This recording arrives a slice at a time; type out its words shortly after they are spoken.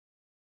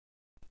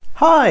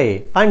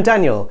Hi, I'm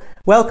Daniel.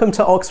 Welcome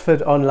to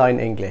Oxford Online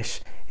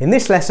English. In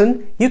this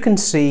lesson, you can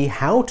see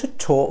how to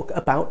talk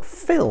about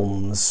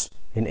films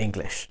in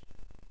English.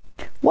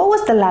 What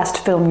was the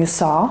last film you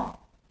saw?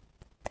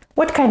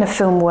 What kind of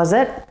film was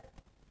it?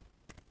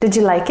 Did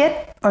you like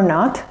it or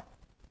not?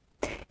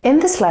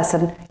 In this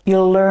lesson,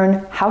 you'll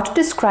learn how to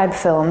describe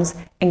films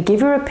and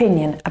give your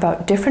opinion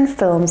about different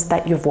films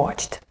that you've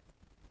watched.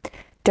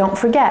 Don't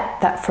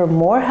forget that for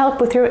more help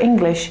with your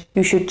English,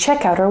 you should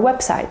check out our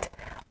website,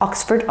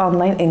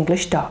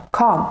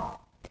 oxfordonlineenglish.com.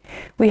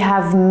 We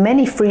have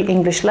many free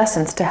English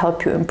lessons to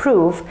help you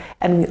improve,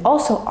 and we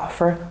also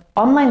offer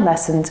online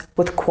lessons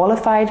with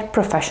qualified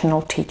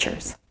professional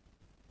teachers.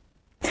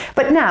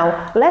 But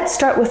now, let's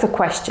start with a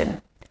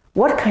question.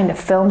 What kind of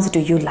films do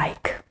you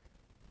like?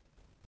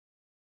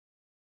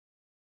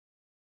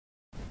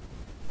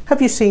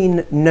 Have you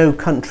seen No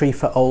Country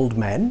for Old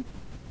Men?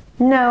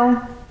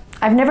 No,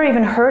 I've never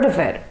even heard of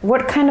it.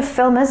 What kind of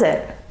film is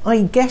it?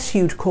 I guess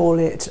you'd call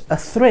it a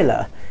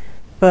thriller,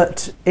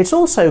 but it's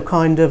also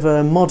kind of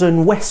a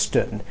modern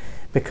western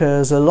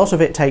because a lot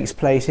of it takes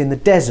place in the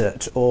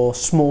desert or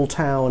small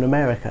town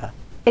America.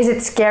 Is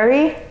it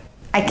scary?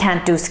 I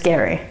can't do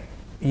scary.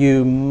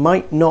 You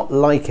might not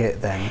like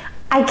it then.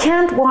 I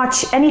can't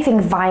watch anything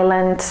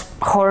violent,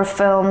 horror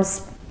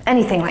films,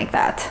 anything like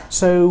that.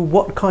 So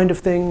what kind of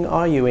thing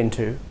are you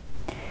into?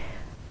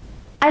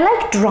 I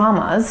like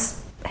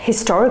dramas,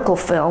 historical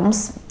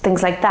films,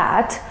 things like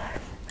that.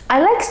 I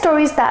like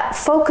stories that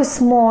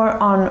focus more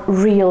on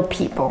real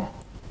people.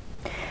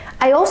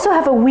 I also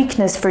have a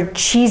weakness for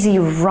cheesy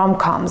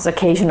rom-coms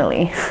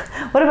occasionally.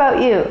 What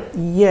about you?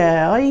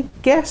 Yeah, I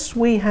guess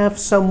we have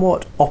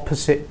somewhat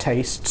opposite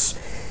tastes.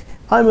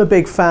 I'm a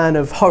big fan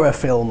of horror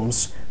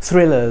films,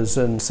 thrillers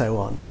and so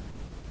on.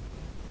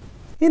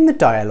 In the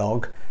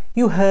dialogue,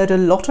 you heard a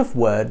lot of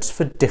words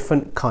for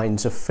different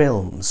kinds of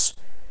films.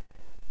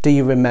 Do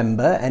you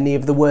remember any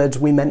of the words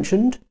we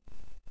mentioned?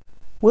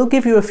 We'll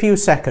give you a few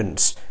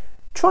seconds.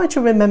 Try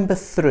to remember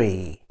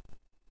 3.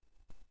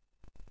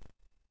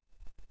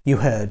 You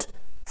heard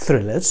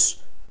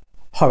thrillers,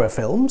 horror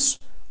films,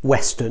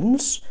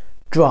 westerns,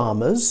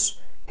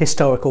 dramas,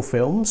 historical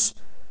films,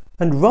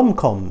 and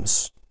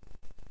rom-coms.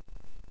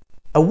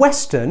 A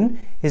western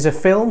is a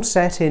film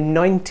set in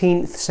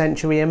 19th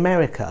century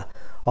America,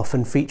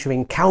 often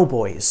featuring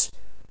cowboys.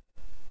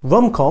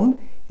 Rom-com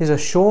is a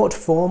short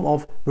form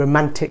of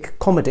romantic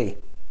comedy.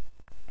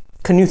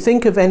 Can you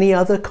think of any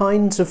other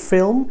kinds of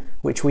film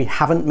which we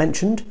haven't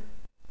mentioned?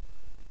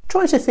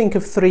 Try to think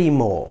of 3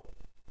 more.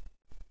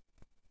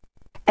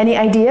 Any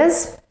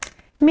ideas?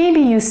 Maybe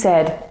you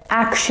said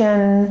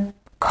action,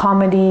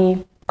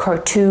 comedy,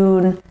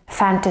 cartoon,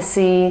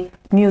 fantasy,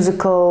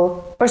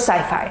 musical, or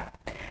sci-fi.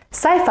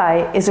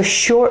 Sci-fi is a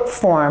short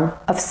form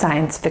of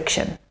science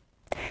fiction.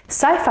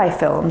 Sci-fi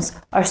films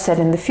are set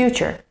in the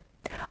future,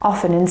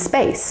 often in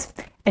space,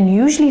 and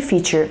usually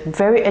feature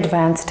very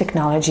advanced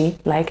technology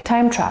like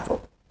time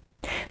travel.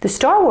 The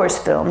Star Wars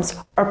films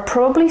are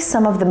probably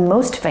some of the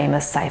most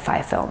famous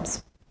sci-fi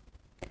films.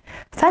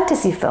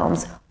 Fantasy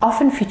films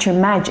often feature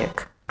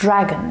magic,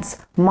 dragons,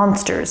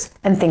 monsters,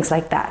 and things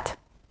like that.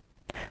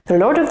 The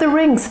Lord of the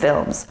Rings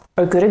films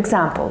are good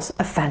examples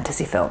of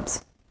fantasy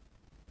films.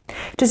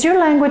 Does your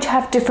language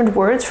have different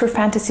words for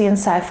fantasy and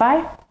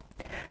sci-fi?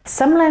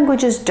 Some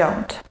languages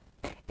don't.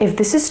 If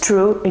this is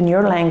true in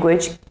your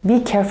language,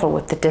 be careful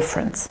with the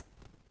difference.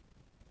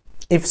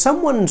 If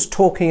someone's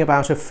talking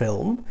about a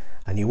film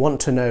and you want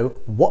to know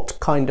what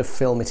kind of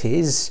film it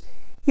is,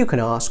 you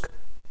can ask,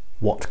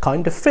 what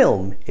kind of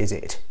film is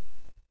it?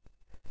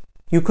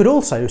 You could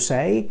also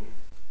say,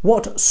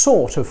 what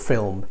sort of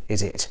film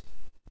is it?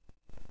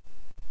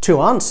 To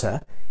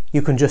answer,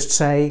 you can just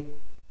say,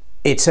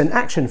 it's an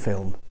action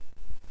film,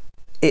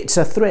 it's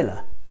a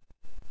thriller,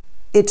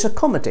 it's a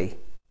comedy,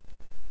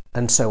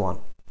 and so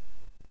on.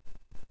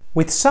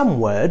 With some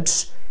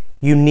words,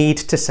 you need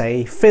to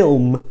say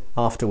film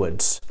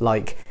afterwards,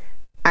 like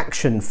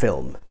action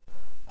film,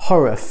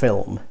 horror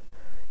film,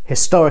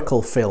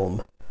 historical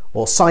film,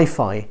 or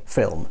sci-fi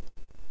film.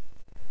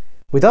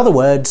 With other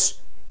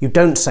words, you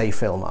don't say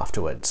film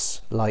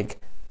afterwards, like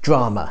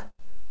drama,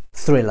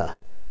 thriller,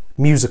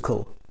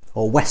 musical,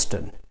 or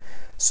western.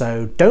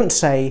 So don't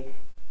say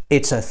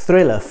it's a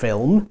thriller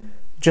film,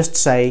 just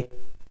say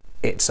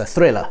it's a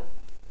thriller.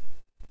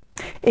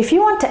 If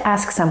you want to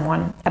ask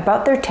someone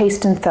about their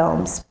taste in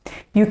films,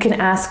 you can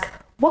ask,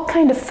 what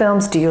kind of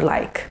films do you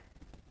like?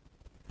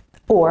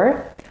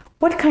 Or,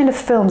 what kind of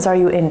films are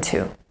you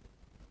into?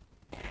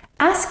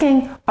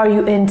 Asking, are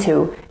you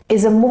into,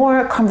 is a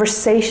more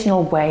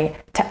conversational way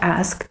to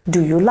ask,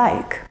 do you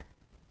like?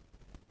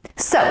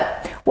 So,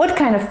 what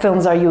kind of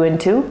films are you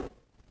into?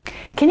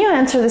 Can you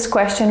answer this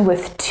question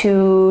with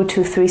 2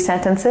 to 3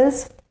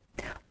 sentences?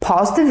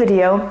 Pause the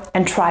video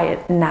and try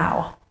it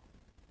now.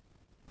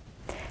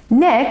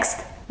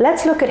 Next,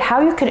 let's look at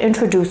how you can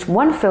introduce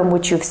one film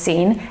which you've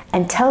seen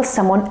and tell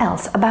someone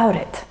else about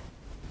it.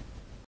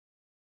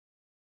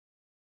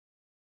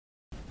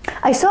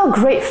 I saw a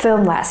great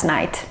film last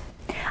night.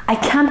 I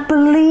can't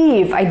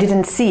believe I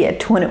didn't see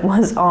it when it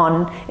was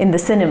on in the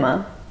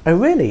cinema. Oh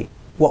really?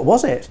 What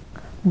was it?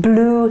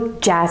 Blue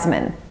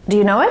Jasmine. Do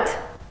you know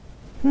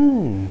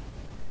it?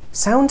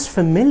 Sounds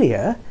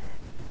familiar.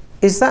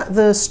 Is that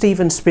the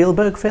Steven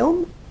Spielberg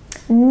film?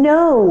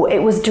 No, it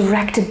was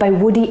directed by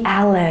Woody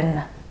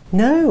Allen.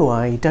 No,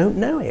 I don't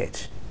know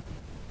it.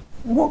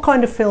 What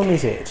kind of film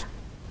is it?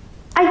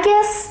 I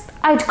guess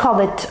I'd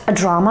call it a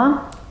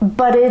drama,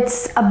 but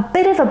it's a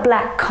bit of a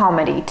black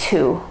comedy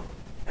too.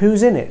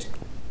 Who's in it?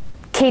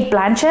 Cate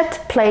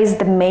Blanchett plays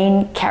the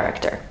main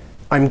character.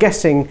 I'm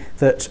guessing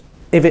that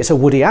if it's a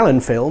Woody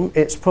Allen film,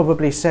 it's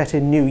probably set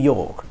in New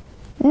York.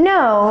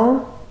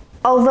 No,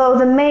 although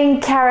the main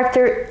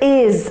character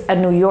is a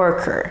New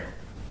Yorker.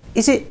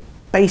 Is it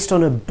based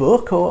on a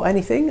book or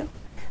anything?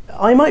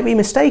 I might be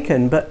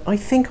mistaken, but I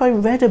think I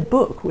read a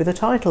book with a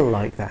title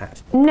like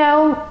that.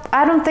 No,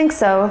 I don't think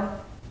so.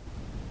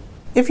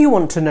 If you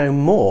want to know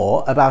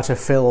more about a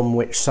film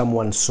which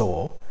someone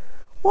saw,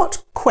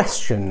 what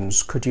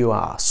questions could you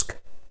ask?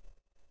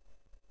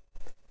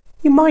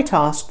 You might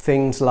ask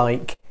things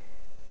like,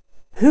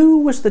 who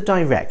was the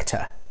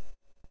director?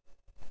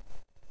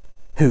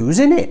 Who's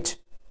in it?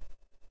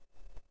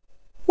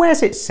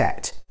 Where's it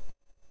set?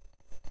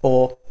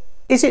 Or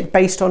is it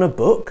based on a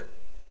book?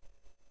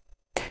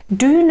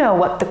 Do you know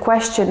what the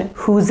question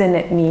 "who's in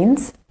it"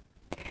 means?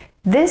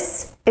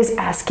 This is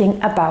asking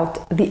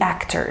about the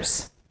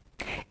actors.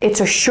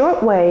 It's a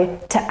short way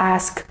to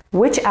ask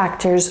which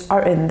actors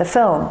are in the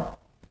film.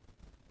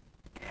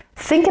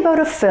 Think about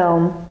a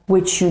film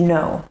which you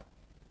know.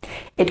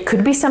 It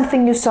could be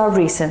something you saw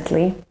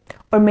recently,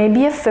 or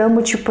maybe a film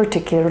which you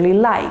particularly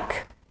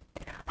like.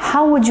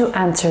 How would you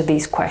answer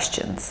these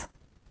questions?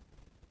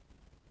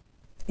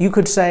 You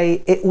could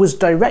say it was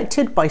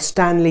directed by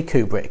Stanley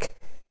Kubrick.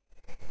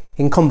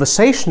 In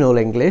conversational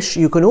English,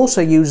 you can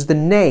also use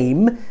the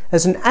name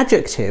as an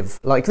adjective,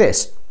 like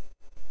this.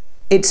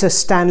 It's a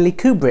Stanley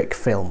Kubrick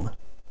film.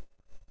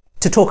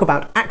 To talk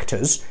about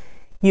actors,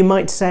 you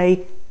might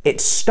say it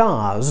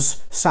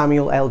stars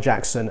Samuel L.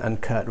 Jackson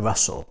and Kurt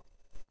Russell.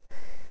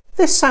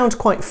 This sounds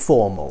quite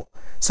formal,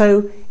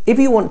 so if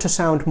you want to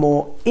sound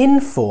more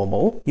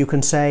informal, you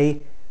can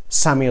say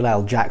Samuel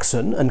L.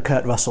 Jackson and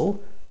Kurt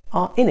Russell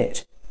are in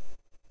it.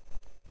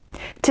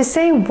 To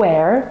say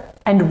where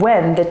and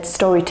when the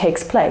story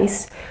takes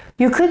place,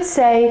 you could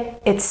say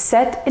it's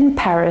set in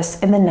Paris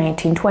in the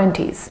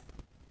 1920s.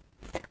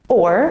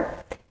 Or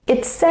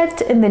it's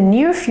set in the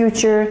near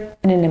future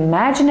in an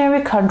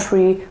imaginary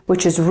country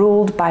which is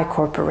ruled by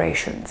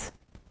corporations.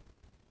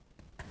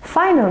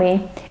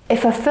 Finally,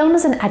 if a film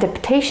is an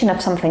adaptation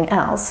of something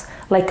else,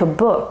 like a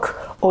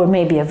book or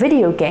maybe a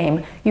video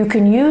game, you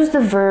can use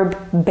the verb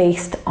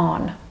based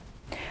on.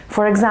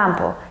 For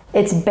example,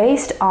 it's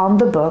based on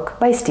the book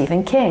by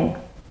Stephen King.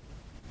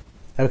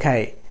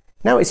 Okay,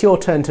 now it's your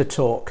turn to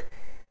talk.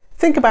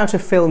 Think about a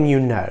film you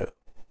know.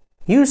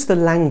 Use the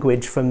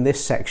language from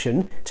this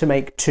section to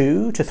make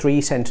 2 to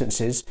 3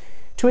 sentences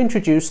to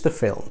introduce the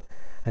film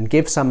and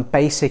give some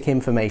basic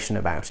information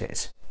about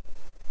it.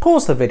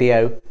 Pause the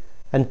video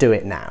and do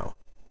it now.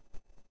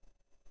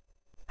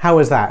 How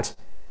was that?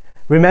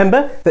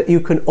 Remember that you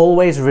can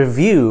always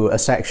review a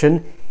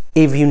section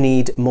if you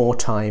need more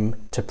time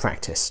to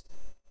practice.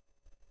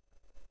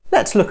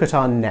 Let's look at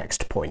our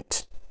next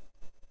point.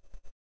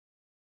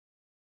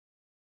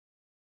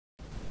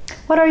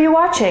 What are you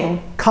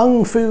watching?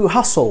 Kung Fu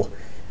Hustle.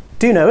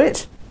 Do you know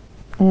it?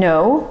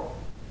 No.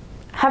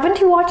 Haven't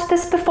you watched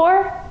this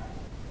before?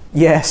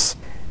 Yes,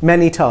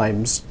 many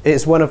times.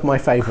 It's one of my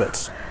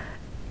favourites.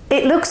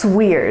 It looks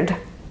weird,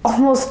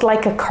 almost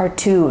like a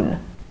cartoon.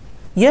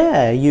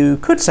 Yeah, you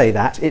could say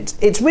that.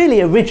 It's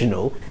really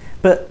original,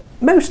 but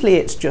mostly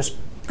it's just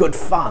good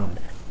fun.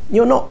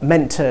 You're not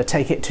meant to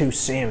take it too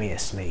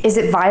seriously. Is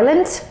it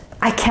violent?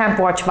 I can't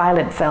watch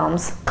violent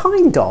films.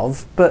 Kind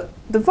of, but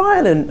the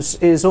violence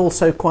is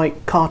also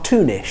quite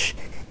cartoonish.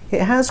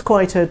 It has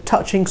quite a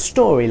touching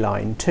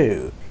storyline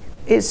too.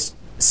 It's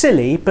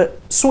silly but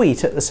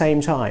sweet at the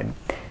same time.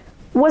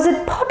 Was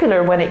it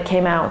popular when it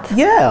came out?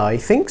 Yeah, I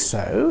think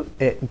so.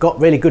 It got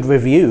really good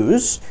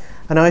reviews,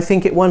 and I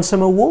think it won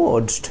some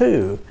awards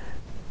too.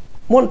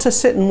 Want to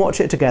sit and watch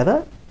it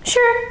together?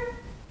 Sure.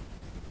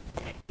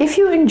 If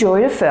you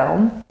enjoyed a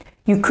film,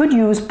 you could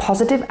use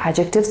positive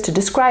adjectives to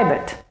describe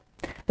it,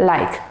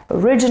 like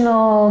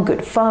original,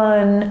 good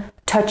fun,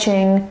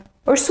 touching,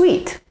 or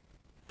sweet.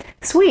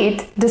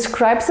 Sweet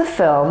describes a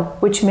film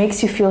which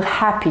makes you feel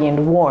happy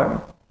and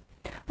warm.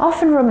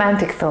 Often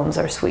romantic films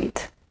are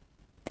sweet.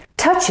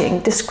 Touching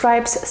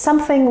describes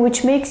something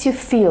which makes you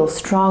feel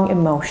strong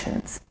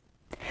emotions.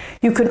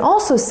 You can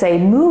also say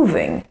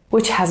moving,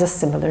 which has a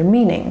similar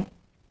meaning.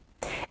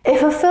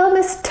 If a film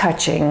is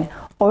touching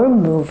or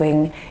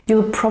moving,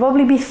 you'll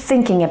probably be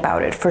thinking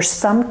about it for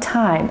some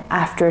time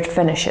after it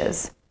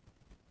finishes.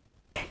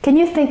 Can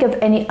you think of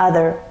any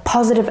other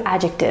positive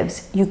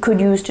adjectives you could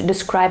use to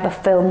describe a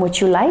film which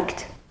you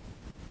liked?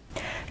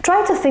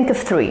 Try to think of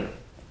 3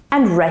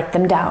 and write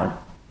them down.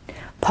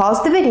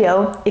 Pause the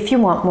video if you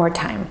want more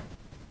time.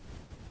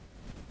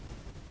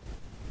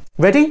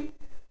 Ready?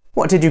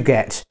 What did you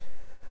get?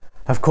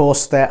 Of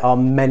course, there are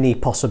many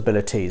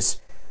possibilities,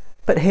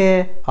 but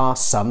here are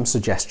some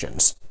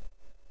suggestions.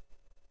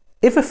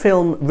 If a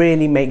film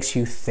really makes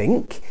you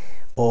think,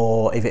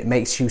 or if it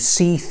makes you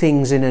see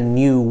things in a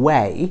new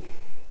way,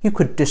 you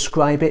could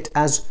describe it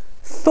as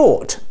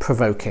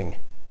thought-provoking.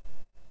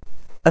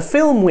 A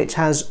film which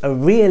has a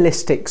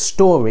realistic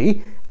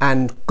story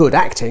and good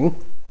acting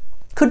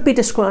could be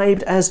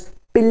described as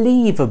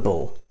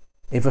believable.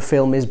 If a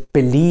film is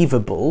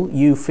believable,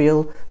 you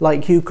feel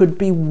like you could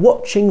be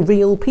watching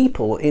real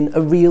people in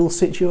a real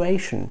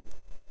situation.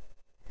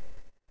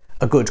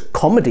 A good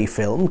comedy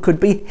film could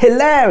be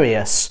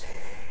hilarious.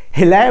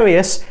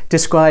 Hilarious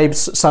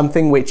describes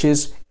something which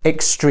is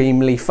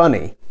extremely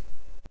funny.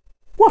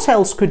 What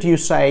else could you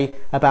say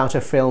about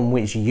a film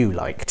which you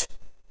liked?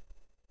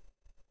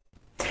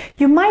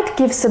 You might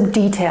give some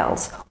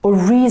details or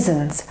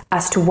reasons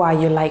as to why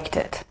you liked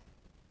it.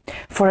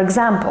 For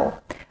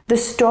example, the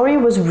story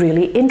was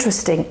really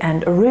interesting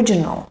and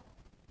original.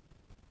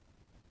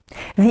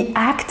 The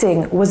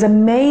acting was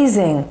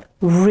amazing,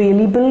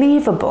 really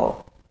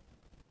believable.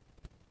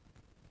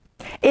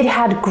 It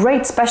had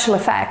great special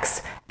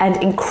effects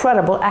and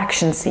incredible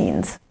action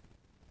scenes.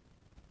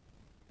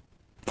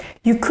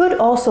 You could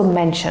also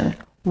mention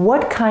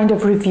what kind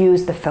of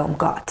reviews the film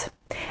got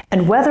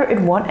and whether it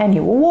won any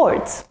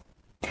awards.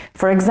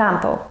 For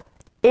example,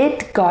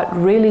 it got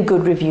really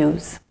good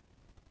reviews.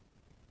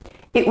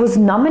 It was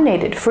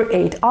nominated for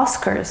 8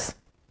 Oscars.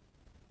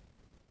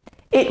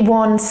 It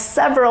won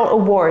several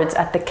awards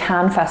at the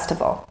Cannes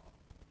Festival.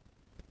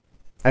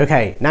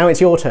 Okay, now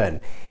it's your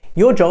turn.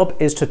 Your job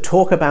is to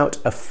talk about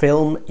a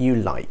film you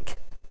like.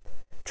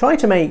 Try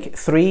to make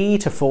 3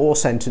 to 4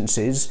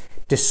 sentences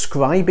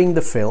describing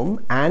the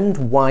film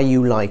and why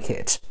you like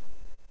it.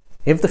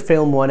 If the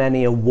film won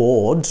any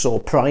awards or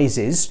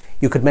prizes,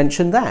 you could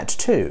mention that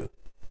too.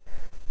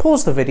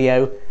 Pause the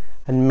video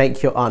and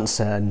make your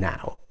answer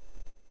now.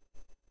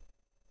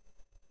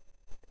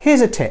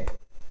 Here's a tip.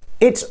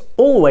 It's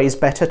always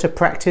better to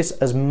practice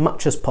as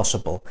much as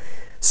possible.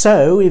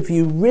 So if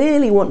you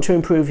really want to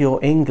improve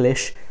your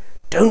English,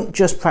 don't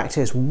just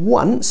practice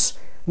once,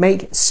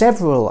 make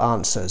several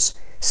answers.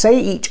 Say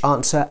each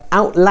answer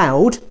out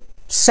loud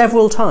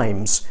several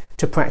times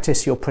to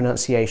practice your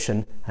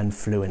pronunciation and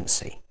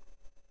fluency.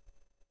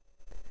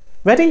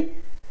 Ready?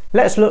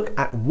 Let's look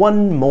at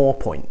one more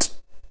point.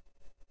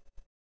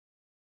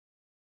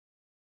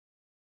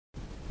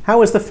 How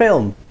was the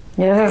film?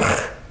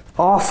 Ugh,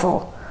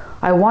 awful.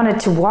 I wanted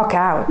to walk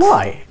out.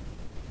 Why?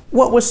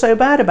 What was so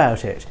bad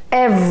about it?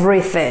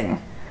 Everything.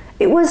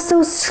 It was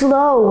so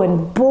slow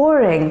and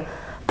boring.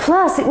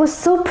 Plus, it was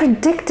so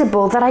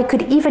predictable that I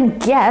could even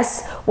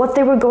guess what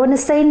they were going to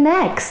say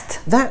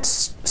next.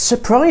 That's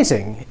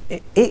surprising.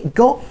 It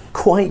got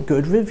quite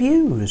good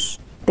reviews.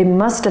 They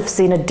must have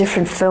seen a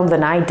different film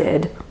than I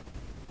did.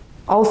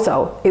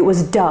 Also, it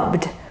was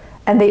dubbed,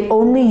 and they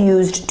only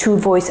used 2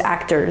 voice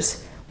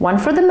actors, one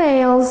for the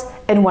males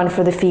and one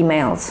for the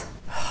females.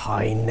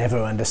 I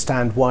never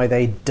understand why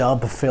they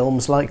dub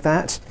films like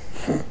that.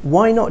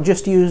 Why not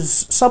just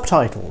use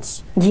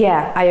subtitles?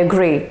 Yeah, I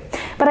agree.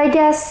 But I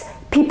guess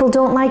people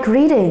don't like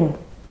reading.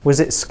 Was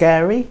it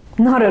scary?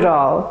 Not at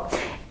all.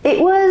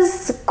 It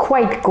was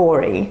quite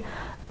gory,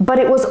 but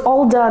it was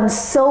all done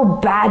so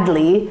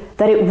badly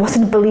that it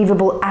wasn't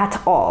believable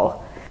at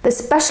all. The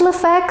special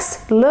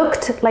effects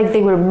looked like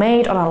they were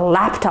made on a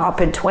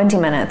laptop in 20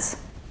 minutes.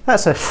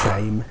 That's a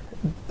shame.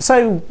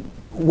 So,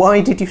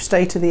 why did you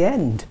stay to the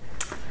end?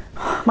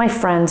 My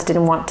friends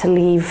didn't want to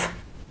leave.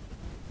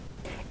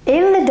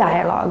 In the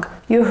dialogue,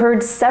 you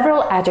heard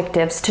several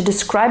adjectives to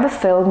describe a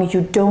film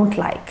you don't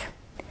like.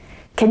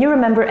 Can you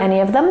remember any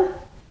of them?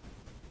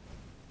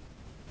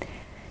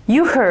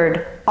 You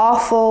heard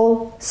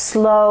awful,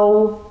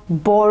 slow,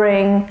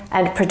 boring,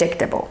 and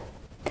predictable.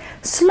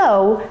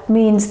 Slow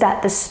means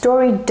that the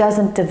story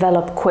doesn't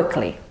develop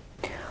quickly,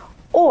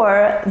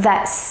 or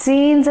that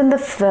scenes in the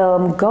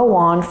film go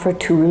on for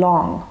too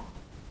long.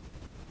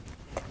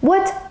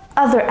 What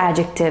other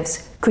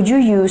adjectives could you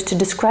use to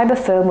describe a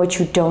film which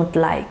you don't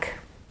like?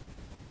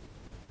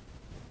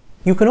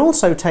 You can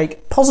also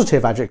take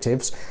positive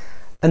adjectives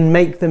and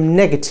make them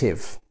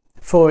negative.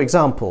 For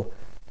example,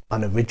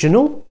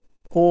 unoriginal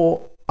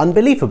or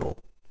unbelievable.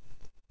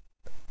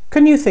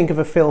 Can you think of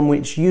a film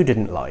which you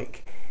didn't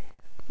like?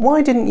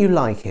 Why didn't you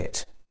like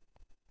it?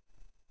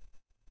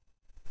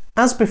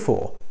 As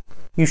before,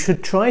 you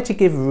should try to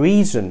give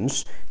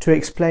reasons to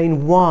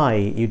explain why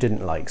you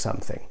didn't like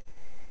something.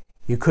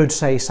 You could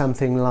say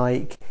something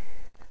like,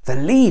 "The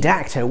lead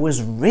actor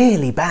was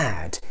really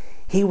bad.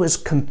 He was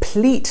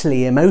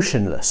completely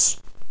emotionless.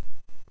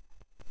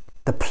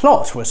 The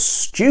plot was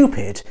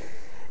stupid.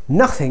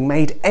 Nothing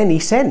made any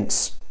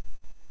sense.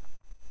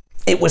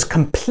 It was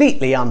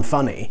completely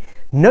unfunny.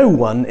 No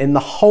one in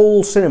the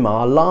whole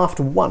cinema laughed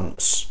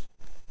once."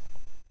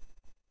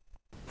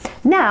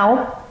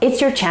 Now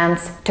it's your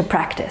chance to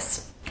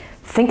practice.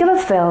 Think of a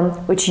film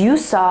which you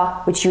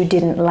saw which you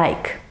didn't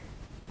like.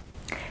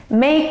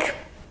 Make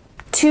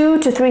 2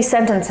 to 3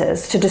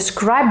 sentences to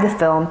describe the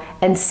film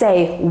and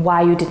say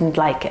why you didn't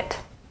like it.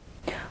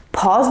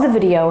 Pause the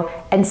video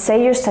and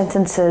say your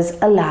sentences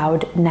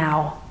aloud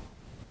now.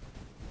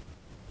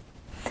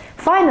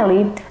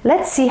 Finally,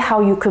 let's see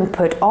how you can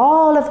put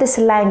all of this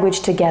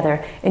language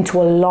together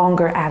into a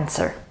longer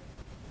answer.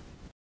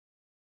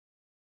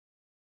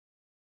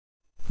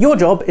 Your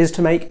job is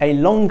to make a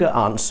longer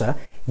answer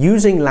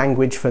using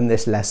language from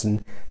this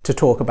lesson to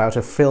talk about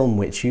a film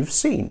which you've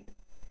seen.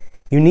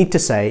 You need to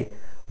say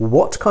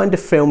what kind of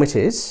film it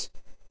is,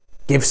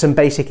 give some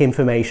basic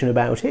information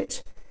about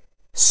it,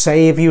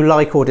 say if you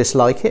like or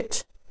dislike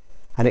it,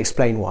 and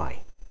explain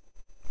why.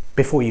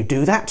 Before you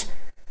do that,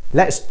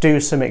 let's do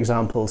some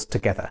examples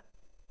together.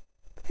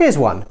 Here's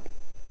one.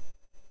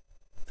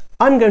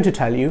 I'm going to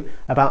tell you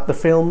about the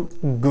film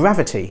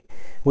Gravity,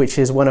 which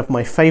is one of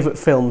my favourite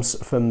films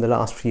from the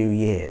last few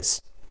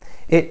years.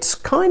 It's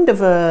kind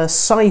of a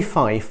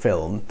sci-fi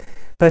film,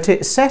 but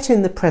it's set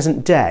in the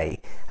present day,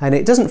 and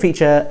it doesn't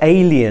feature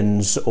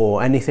aliens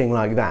or anything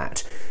like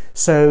that,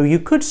 so you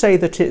could say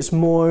that it's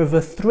more of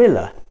a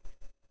thriller.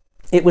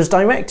 It was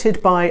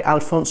directed by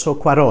Alfonso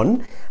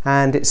Cuarón,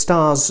 and it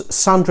stars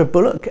Sandra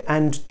Bullock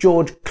and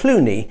George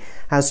Clooney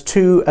as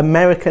 2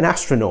 American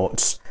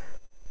astronauts.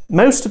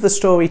 Most of the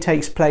story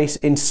takes place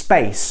in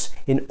space,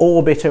 in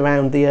orbit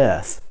around the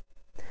Earth.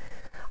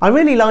 I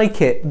really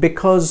like it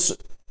because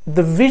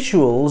the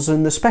visuals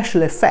and the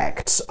special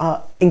effects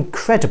are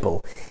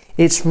incredible.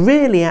 It's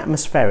really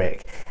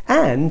atmospheric,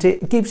 and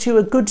it gives you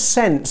a good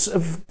sense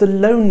of the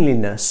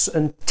loneliness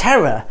and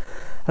terror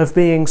of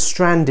being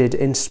stranded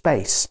in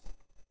space.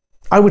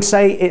 I would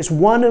say it's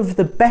one of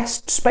the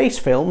best space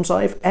films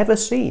I've ever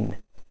seen.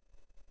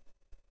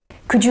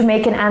 Could you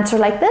make an answer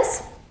like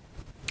this?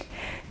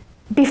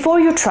 Before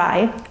you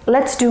try,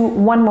 let's do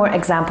one more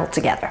example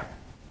together.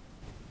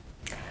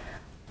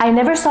 I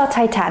never saw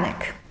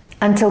Titanic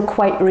until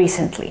quite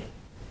recently.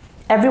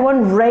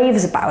 Everyone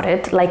raves about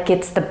it like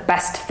it's the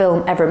best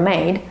film ever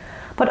made,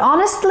 but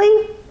honestly,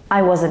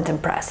 I wasn't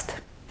impressed.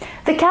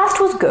 The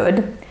cast was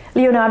good.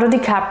 Leonardo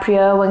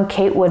DiCaprio and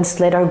Kate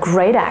Winslet are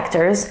great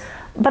actors,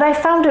 but I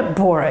found it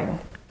boring.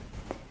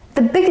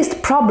 The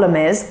biggest problem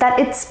is that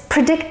it's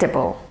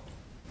predictable.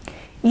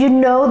 You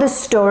know the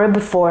story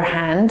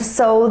beforehand,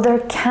 so there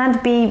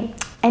can't be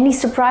any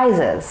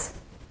surprises.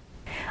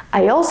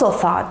 I also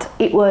thought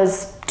it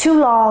was too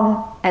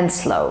long and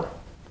slow.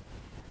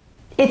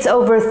 It's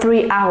over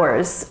 3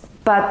 hours,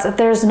 but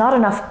there's not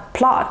enough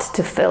plot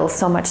to fill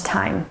so much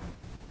time.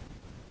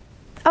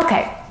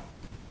 Okay,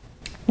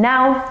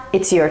 now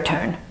it's your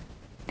turn.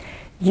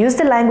 Use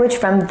the language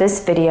from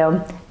this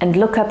video and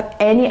look up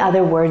any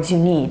other words you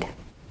need.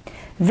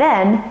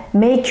 Then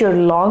make your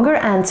longer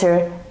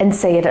answer and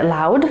say it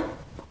aloud,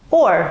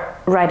 or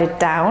write it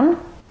down,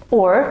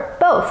 or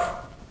both.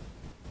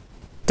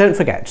 Don't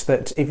forget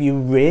that if you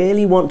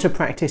really want to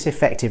practice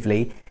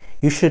effectively,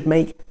 you should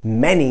make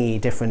many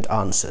different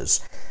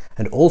answers,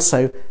 and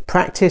also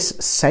practice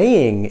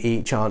saying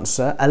each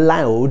answer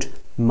aloud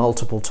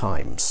multiple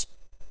times.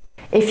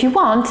 If you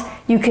want,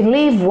 you can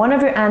leave one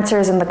of your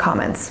answers in the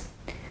comments.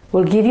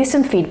 We'll give you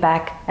some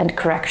feedback and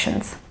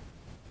corrections.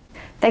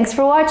 Thanks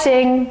for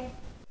watching!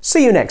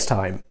 See you next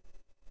time!